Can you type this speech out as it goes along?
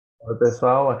Oi,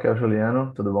 pessoal, aqui é o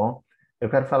Juliano, tudo bom? Eu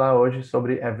quero falar hoje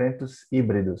sobre eventos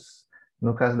híbridos,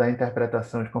 no caso da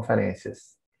interpretação de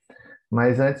conferências.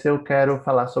 Mas antes eu quero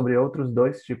falar sobre outros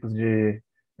dois tipos de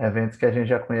eventos que a gente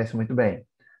já conhece muito bem.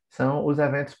 São os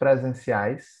eventos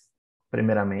presenciais,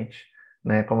 primeiramente,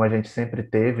 né, como a gente sempre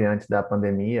teve antes da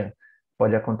pandemia,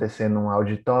 pode acontecer num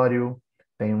auditório,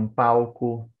 tem um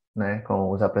palco, né, com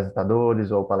os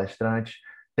apresentadores ou palestrantes,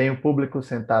 tem o público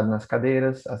sentado nas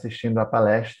cadeiras assistindo a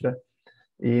palestra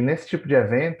e nesse tipo de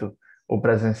evento, o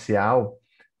presencial,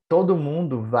 todo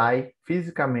mundo vai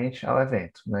fisicamente ao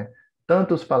evento, né?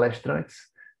 Tanto os palestrantes,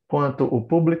 quanto o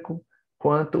público,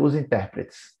 quanto os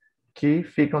intérpretes, que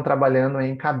ficam trabalhando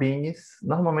em cabines,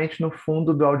 normalmente no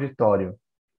fundo do auditório,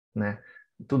 né?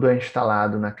 Tudo é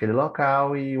instalado naquele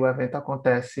local e o evento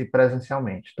acontece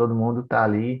presencialmente. Todo mundo está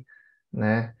ali,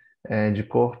 né, de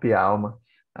corpo e alma,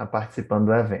 participando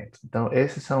do evento. Então,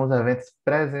 esses são os eventos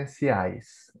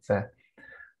presenciais, certo?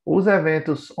 Os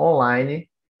eventos online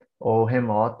ou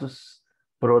remotos,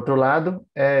 por outro lado,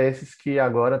 é esses que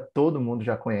agora todo mundo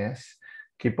já conhece,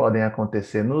 que podem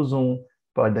acontecer no Zoom,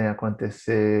 podem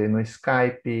acontecer no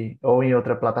Skype ou em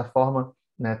outra plataforma,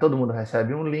 né? Todo mundo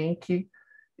recebe um link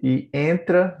e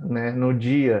entra, né, no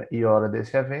dia e hora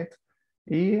desse evento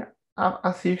e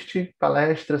assiste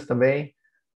palestras também.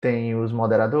 Tem os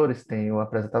moderadores, tem o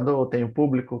apresentador, tem o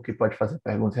público que pode fazer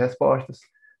perguntas e respostas,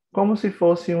 como se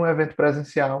fosse um evento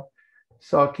presencial,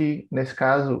 só que nesse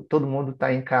caso todo mundo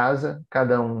está em casa,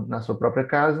 cada um na sua própria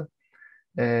casa,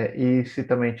 e se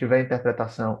também tiver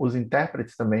interpretação, os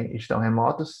intérpretes também estão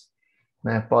remotos,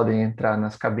 né, podem entrar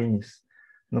nas cabines.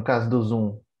 No caso do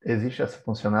Zoom, existe essa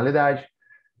funcionalidade.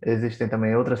 Existem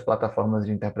também outras plataformas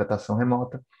de interpretação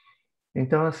remota.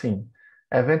 Então, assim,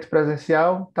 evento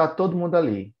presencial, tá todo mundo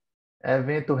ali.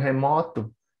 Evento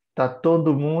remoto, tá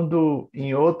todo mundo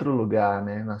em outro lugar,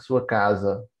 né? Na sua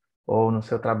casa ou no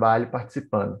seu trabalho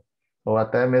participando, ou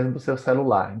até mesmo do seu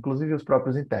celular, inclusive os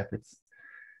próprios intérpretes.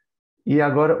 E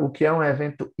agora, o que é um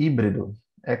evento híbrido?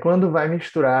 É quando vai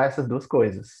misturar essas duas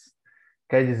coisas.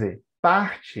 Quer dizer,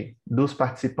 parte dos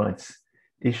participantes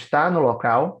está no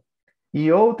local e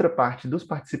outra parte dos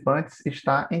participantes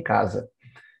está em casa.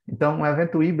 Então, um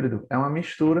evento híbrido é uma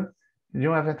mistura de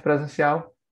um evento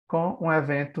presencial com um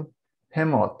evento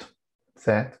remoto,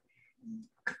 certo?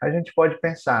 A gente pode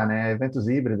pensar, né, eventos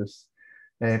híbridos,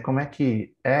 como é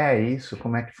que é isso,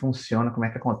 como é que funciona, como é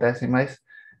que acontecem, mas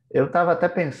eu estava até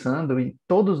pensando e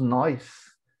todos nós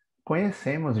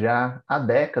conhecemos já há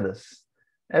décadas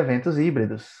eventos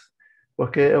híbridos,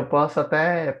 porque eu posso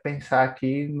até pensar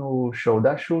aqui no show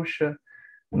da Xuxa,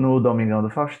 no Domingão do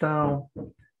Faustão,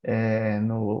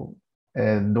 no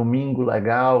Domingo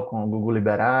Legal com o Gugu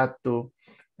Liberato,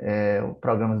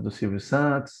 programas do Silvio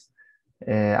Santos,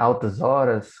 Altas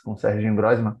Horas com o Serginho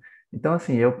Groisman. Então,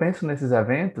 assim, eu penso nesses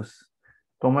eventos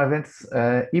como eventos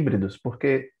híbridos,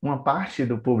 porque uma parte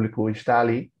do público está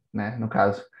ali, né? No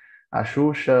caso, a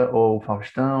Xuxa ou o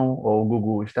Faustão ou o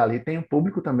Gugu está ali, tem um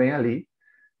público também ali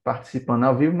participando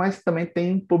ao vivo, mas também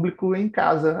tem um público em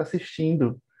casa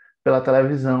assistindo pela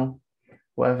televisão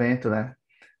o evento, né?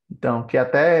 Então, que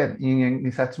até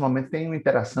em certos momentos tem uma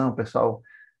interação, o pessoal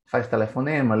faz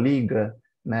telefonema, liga,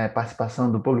 né, participação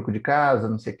do público de casa,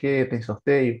 não sei o quê, tem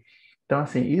sorteio. Então,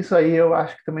 assim, isso aí eu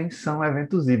acho que também são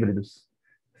eventos híbridos,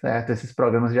 certo? Esses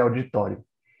programas de auditório.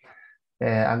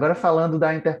 Agora falando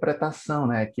da interpretação,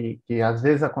 né, que às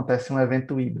vezes acontece um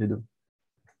evento híbrido.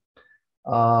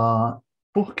 Ah,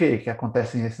 por que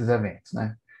acontecem esses eventos,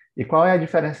 né? E qual é a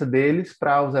diferença deles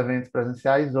para os eventos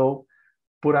presenciais ou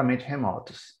puramente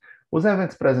remotos? Os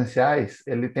eventos presenciais,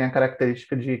 ele tem a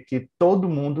característica de que todo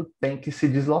mundo tem que se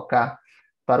deslocar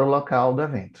para o local do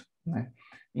evento, né?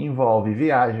 Envolve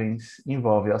viagens,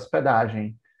 envolve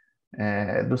hospedagem,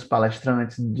 dos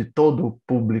palestrantes, de todo o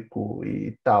público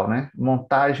e tal, né?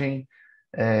 Montagem,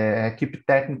 equipe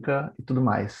técnica e tudo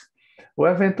mais. O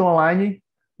evento online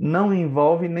não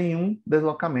envolve nenhum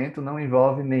deslocamento, não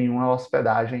envolve nenhuma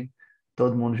hospedagem,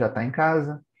 todo mundo já está em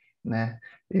casa, né?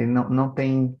 E não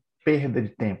tem perda de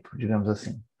tempo, digamos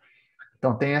assim.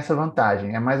 Então tem essa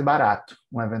vantagem, é mais barato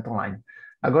um evento online.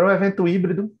 Agora o evento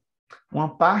híbrido,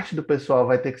 uma parte do pessoal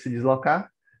vai ter que se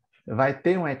deslocar, vai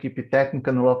ter uma equipe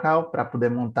técnica no local para poder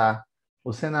montar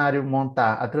o cenário,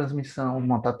 montar a transmissão,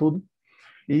 montar tudo,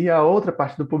 e a outra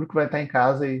parte do público vai estar em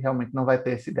casa e realmente não vai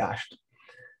ter esse gasto.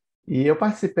 E eu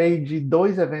participei de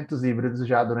dois eventos híbridos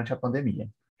já durante a pandemia.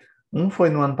 Um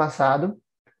foi no ano passado,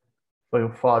 foi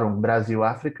o Fórum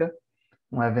Brasil-África,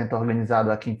 um evento organizado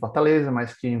aqui em Fortaleza,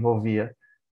 mas que envolvia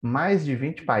mais de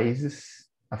 20 países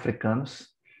africanos,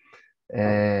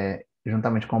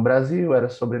 juntamente com o Brasil, era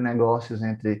sobre negócios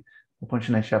entre o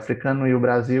continente africano e o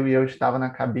Brasil, e eu estava na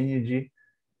cabine de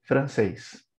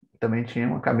francês. Também tinha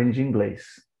uma cabine de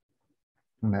inglês,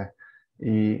 né?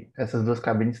 E essas duas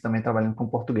cabines também trabalhando com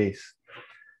português.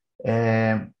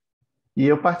 E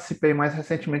eu participei mais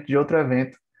recentemente de outro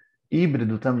evento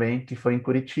híbrido também, que foi em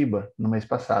Curitiba, no mês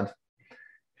passado.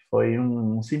 Foi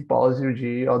um simpósio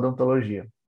de odontologia.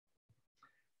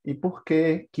 E por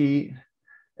que que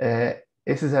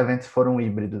esses eventos foram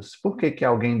híbridos? Por que que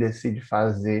alguém decide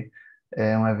fazer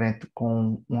um evento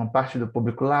com uma parte do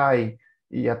público lá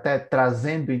e até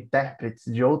trazendo intérpretes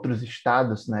de outros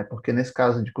estados, né? Porque nesse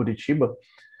caso de Curitiba,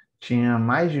 tinha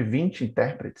mais de 20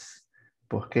 intérpretes,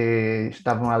 porque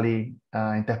estavam ali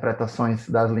interpretações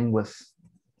das línguas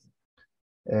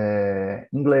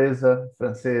inglesa,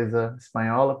 francesa,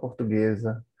 espanhola,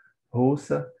 portuguesa,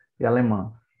 russa e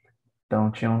alemã.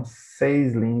 Então, tinham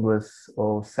 6 línguas,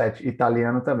 ou 7,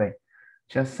 italiano também.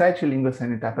 Tinha 7 línguas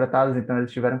sendo interpretadas, então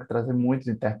eles tiveram que trazer muitos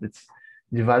intérpretes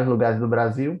de vários lugares do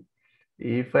Brasil,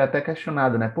 e foi até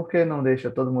questionado, né? Por que não deixa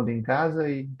todo mundo em casa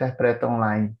e interpreta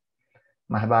online?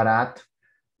 Mais barato,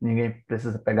 ninguém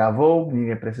precisa pegar voo,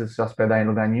 ninguém precisa se hospedar em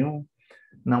lugar nenhum,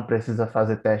 não precisa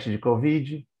fazer teste de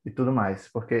Covid e tudo mais.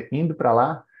 Porque indo para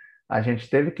lá, a gente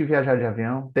teve que viajar de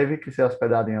avião, teve que ser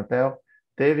hospedado em hotel,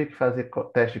 teve que fazer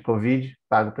teste de Covid,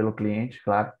 pago pelo cliente,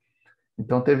 claro.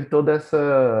 Então teve toda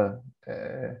essa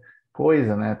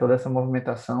coisa, né? Toda essa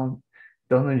movimentação em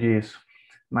torno disso.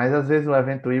 Mas às vezes o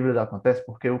evento híbrido acontece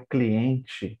porque o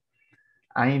cliente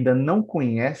ainda não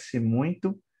conhece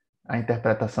muito a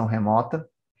interpretação remota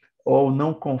ou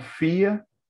não confia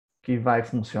que vai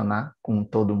funcionar com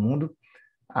todo mundo,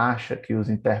 acha que os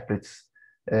intérpretes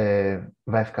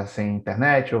vai ficar sem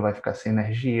internet ou vai ficar sem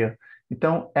energia.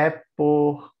 Então, é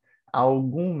por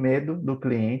algum medo do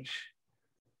cliente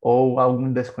ou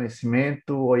algum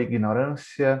desconhecimento ou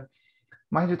ignorância,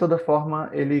 mas de toda forma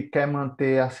ele quer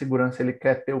manter a segurança, ele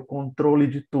quer ter o controle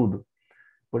de tudo.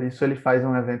 Por isso ele faz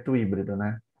um evento híbrido,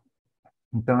 né?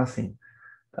 Então, assim,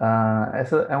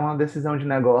 essa é uma decisão de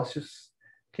negócios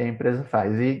que a empresa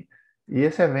faz. E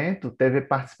esse evento teve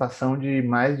participação de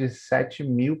mais de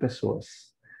 7.000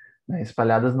 pessoas, né,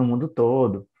 espalhadas no mundo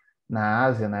todo, na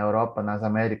Ásia, na Europa, nas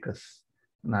Américas,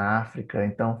 na África.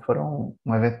 Então, foram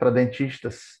um evento para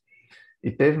dentistas e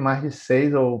teve mais de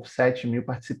 6 ou 7 mil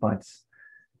participantes.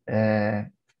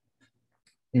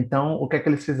 Então, o que é que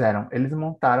eles fizeram? Eles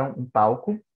montaram um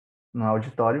palco no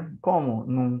auditório, como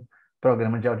num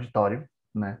programa de auditório,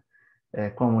 né?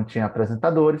 Como tinha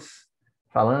apresentadores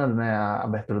falando, né, a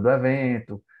abertura do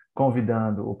evento,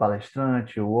 convidando o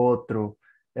palestrante, o outro,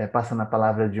 passando a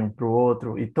palavra de um para o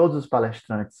outro, e todos os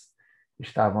palestrantes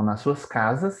estavam nas suas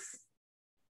casas,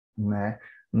 né,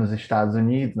 nos Estados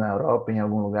Unidos, na Europa, em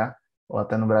algum lugar, ou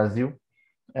até no Brasil.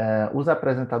 Os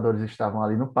apresentadores estavam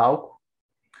ali no palco,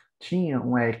 tinha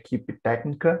uma equipe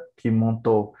técnica que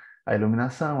montou a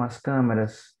iluminação, as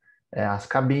câmeras, as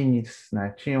cabines, né?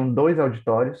 Tinham 2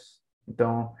 auditórios,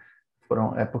 então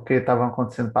porque estavam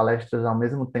acontecendo palestras ao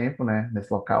mesmo tempo, né,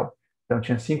 nesse local. Então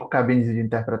tinha 5 cabines de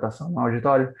interpretação no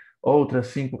auditório, outras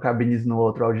 5 cabines no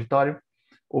outro auditório.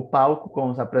 O palco com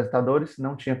os apresentadores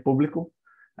não tinha público,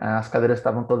 as cadeiras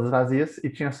estavam todas vazias e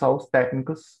tinha só os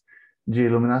técnicos de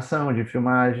iluminação, de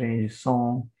filmagem, de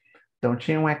som. Então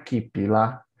tinha uma equipe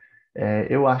lá.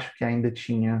 Eu acho que ainda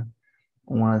tinha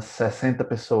umas 60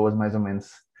 pessoas, mais ou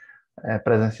menos,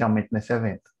 presencialmente nesse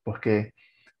evento, porque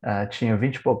tinha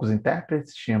 20 e poucos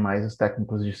intérpretes, tinha mais os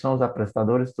técnicos de som, os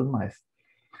apresentadores e tudo mais.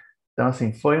 Então,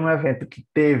 assim, foi um evento que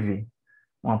teve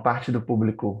uma parte do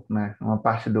público, né, uma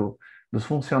parte dos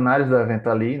funcionários do evento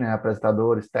ali, né,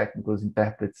 apresentadores, técnicos,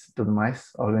 intérpretes e tudo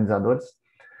mais, organizadores.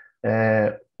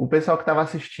 O pessoal que estava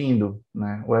assistindo,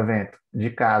 né, o evento de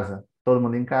casa, todo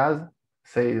mundo em casa,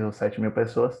 6 ou 7 mil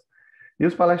pessoas, e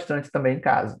os palestrantes também em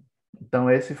casa. Então,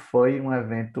 esse foi um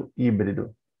evento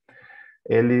híbrido.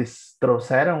 Eles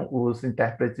trouxeram os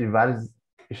intérpretes de vários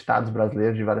estados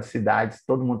brasileiros, de várias cidades,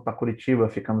 todo mundo para Curitiba,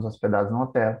 ficamos hospedados no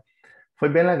hotel. Foi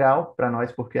bem legal para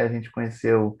nós, porque a gente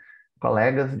conheceu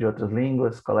colegas de outras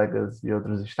línguas, colegas de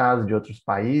outros estados, de outros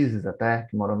países até,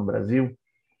 que moram no Brasil.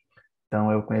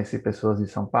 Então, eu conheci pessoas de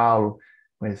São Paulo,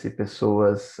 conheci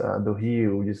pessoas do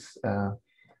Rio,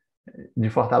 de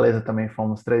Fortaleza também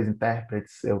fomos 3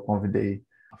 intérpretes, eu convidei,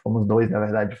 fomos 2, na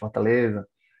verdade, de Fortaleza.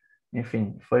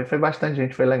 Enfim, foi bastante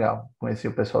gente, foi legal. Conheci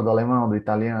o pessoal do alemão, do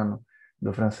italiano,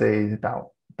 do francês e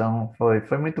tal. Então,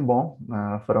 foi muito bom.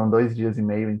 Foram 2 dias e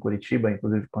meio em Curitiba,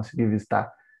 inclusive consegui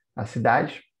visitar a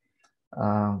cidade.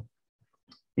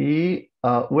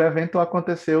 O evento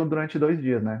aconteceu durante 2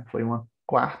 dias, né? Foi uma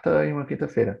quarta e uma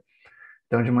quinta-feira.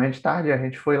 Então, de manhã e de tarde, a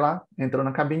gente foi lá, entrou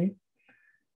na cabine,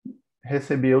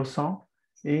 recebia o som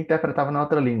e interpretava na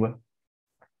outra língua.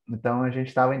 Então, a gente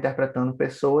estava interpretando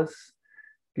pessoas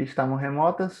que estavam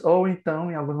remotas ou então,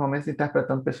 em alguns momentos,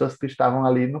 interpretando pessoas que estavam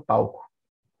ali no palco,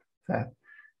 certo?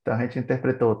 Então, a gente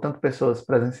interpretou tanto pessoas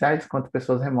presenciais quanto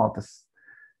pessoas remotas.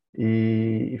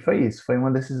 E foi isso, foi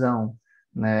uma decisão,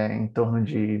 né, em torno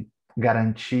de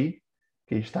garantir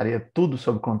que estaria tudo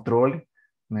sob controle,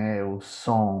 né, o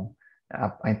som,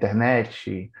 a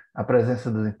internet, a presença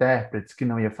dos intérpretes, que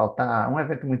não ia faltar, um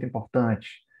evento muito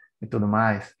importante e tudo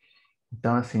mais.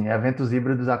 Então, assim, eventos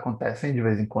híbridos acontecem de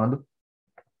vez em quando.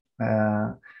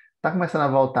 Está começando a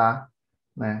voltar,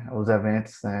 né, os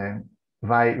eventos, né,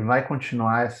 vai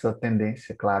continuar essa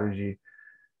tendência, claro, de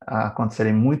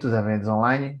acontecerem muitos eventos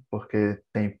online, porque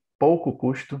tem pouco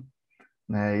custo,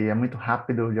 né, e é muito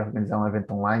rápido de organizar um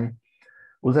evento online.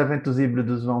 Os eventos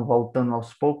híbridos vão voltando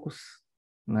aos poucos,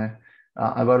 né?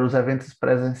 Agora, os eventos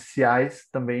presenciais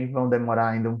também vão demorar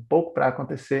ainda um pouco para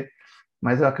acontecer,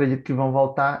 mas eu acredito que vão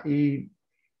voltar e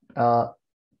ah,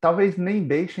 talvez nem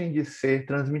deixem de ser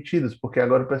transmitidos, porque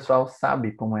agora o pessoal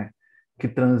sabe como é que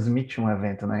transmite um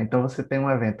evento, né? Então, você tem um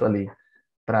evento ali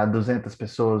para 200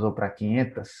 pessoas ou para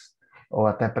 500 ou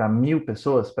até para 1.000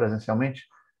 pessoas presencialmente,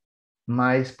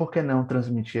 mas por que não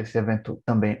transmitir esse evento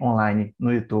também online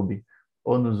no YouTube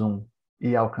ou no Zoom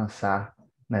e alcançar,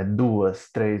 né,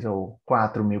 2, 3 ou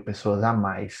 4.000 pessoas a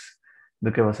mais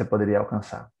do que você poderia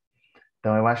alcançar?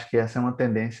 Então, eu acho que essa é uma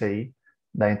tendência aí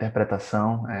da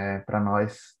interpretação para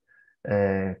nós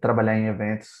trabalhar em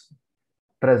eventos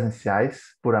presenciais,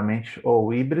 puramente,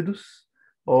 ou híbridos,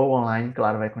 ou online,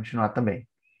 claro, vai continuar também.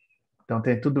 Então,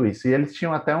 tem tudo isso. E eles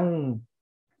tinham até um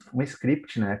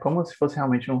script, né? Como se fosse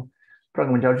realmente um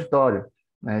programa de auditório,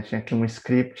 né? Tinha aqui um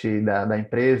script da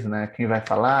empresa, né? Quem vai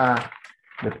falar,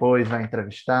 depois vai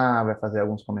entrevistar, vai fazer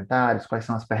alguns comentários, quais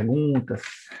são as perguntas.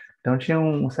 Então tinha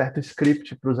um certo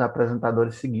script para os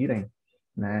apresentadores seguirem,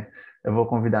 né? Eu vou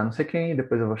convidar não sei quem,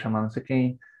 depois eu vou chamar não sei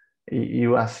quem, e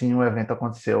assim o evento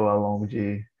aconteceu ao longo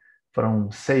de, foram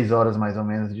 6 horas mais ou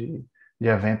menos de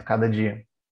evento cada dia.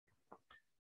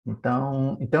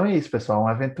 Então é isso, pessoal. Um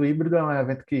evento híbrido é um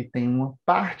evento que tem uma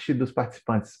parte dos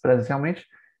participantes presencialmente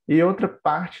e outra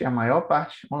parte, a maior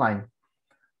parte, online,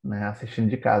 né, assistindo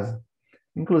de casa.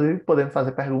 Inclusive, podendo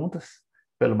fazer perguntas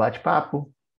pelo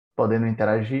bate-papo, podendo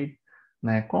interagir,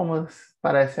 né, como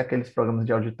parece aqueles programas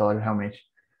de auditório realmente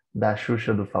da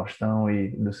Xuxa, do Faustão e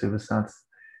do Silvio Santos,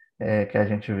 que a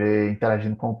gente vê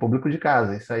interagindo com o público de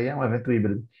casa. Isso aí é um evento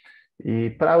híbrido. E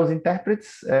para os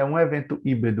intérpretes, é um evento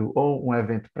híbrido ou um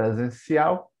evento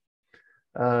presencial.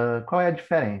 Qual é a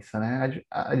diferença, né?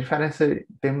 A diferença em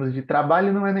termos de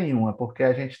trabalho não é nenhuma, porque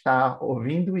a gente está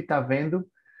ouvindo e está vendo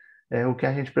o que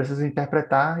a gente precisa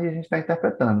interpretar e a gente está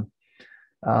interpretando.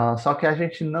 Só que a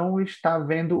gente não está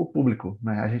vendo o público,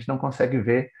 né? A gente não consegue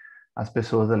ver as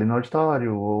pessoas ali no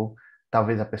auditório, ou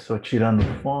talvez a pessoa tirando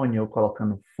o fone, ou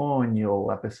colocando o fone,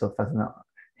 ou a pessoa fazendo,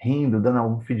 rindo, dando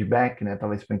algum feedback, né?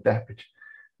 Talvez para o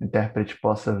intérprete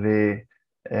possa ver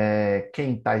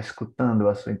quem está escutando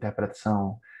a sua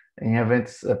interpretação. Em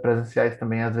eventos presenciais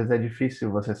também, às vezes é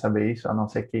difícil você saber isso, a não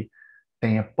ser que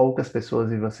tenha poucas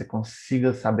pessoas e você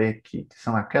consiga saber que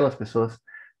são aquelas pessoas,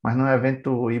 mas num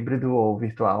evento híbrido ou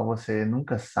virtual, você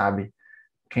nunca sabe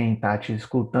quem está te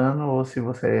escutando ou se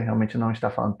você realmente não está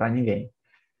falando para ninguém,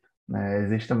 né?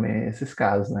 Existem também esses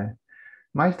casos, né?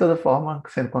 Mas, de toda forma,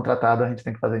 sendo contratado, a gente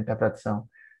tem que fazer a interpretação,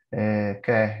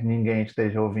 quer ninguém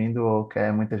esteja ouvindo ou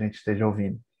quer muita gente esteja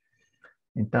ouvindo.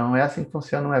 Então, é assim que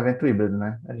funciona um evento híbrido,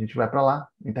 né? A gente vai para lá,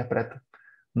 interpreta,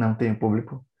 não tem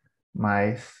público,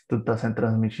 mas tudo está sendo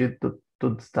transmitido,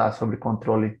 tudo está sob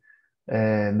controle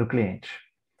do cliente.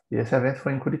 E esse evento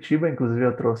foi em Curitiba, inclusive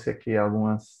eu trouxe aqui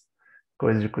algumas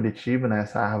coisas de Curitiba, né?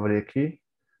 Essa árvore aqui,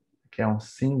 que é um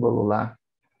símbolo lá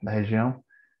da região,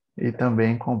 e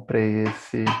também comprei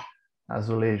esse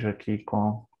azulejo aqui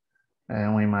com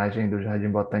uma imagem do Jardim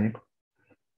Botânico,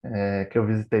 que eu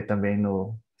visitei também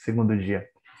no segundo dia.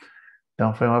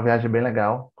 Então foi uma viagem bem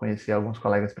legal, conheci alguns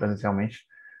colegas presencialmente,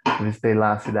 visitei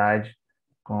lá a cidade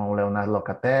com o Leonardo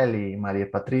Locatelli, Maria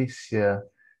Patrícia,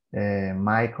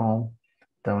 Maicon,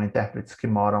 então intérpretes que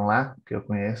moram lá, que eu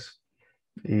conheço,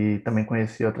 e também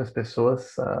conheci outras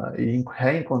pessoas e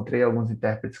reencontrei alguns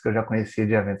intérpretes que eu já conhecia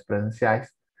de eventos presenciais.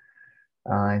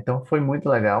 Então foi muito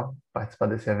legal participar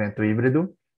desse evento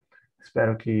híbrido,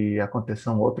 espero que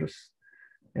aconteçam outros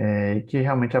e que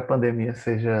realmente a pandemia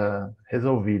seja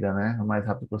resolvida, né, o mais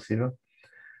rápido possível.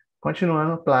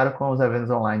 Continuando, claro, com os eventos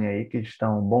online aí que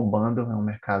estão bombando, é um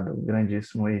mercado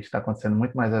grandíssimo e está acontecendo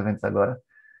muito mais eventos agora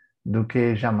do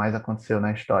que jamais aconteceu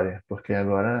na história, porque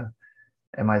agora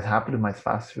é mais rápido, mais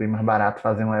fácil e mais barato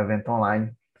fazer um evento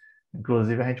online.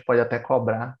 Inclusive, a gente pode até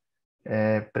cobrar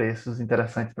preços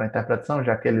interessantes para interpretação,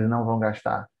 já que eles não vão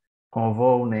gastar com o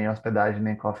voo, nem hospedagem,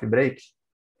 nem coffee break,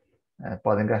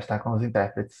 podem gastar com os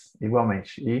intérpretes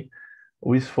igualmente. E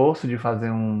o esforço de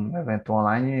fazer um evento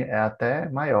online é até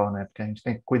maior, né? Porque a gente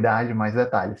tem que cuidar de mais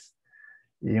detalhes.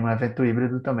 E um evento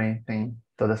híbrido também tem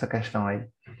toda essa questão aí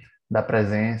da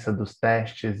presença, dos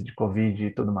testes de Covid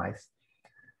e tudo mais.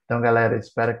 Então, galera,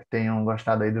 espero que tenham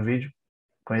gostado aí do vídeo,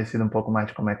 conhecido um pouco mais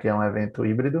de como é que é um evento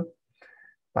híbrido.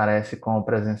 Parece com o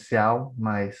presencial,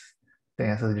 mas tem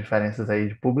essas diferenças aí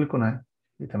de público, né?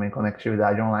 E também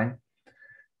conectividade online.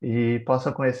 E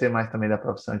possa conhecer mais também da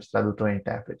profissão de tradutor e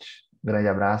intérprete. Grande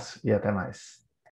abraço e até mais.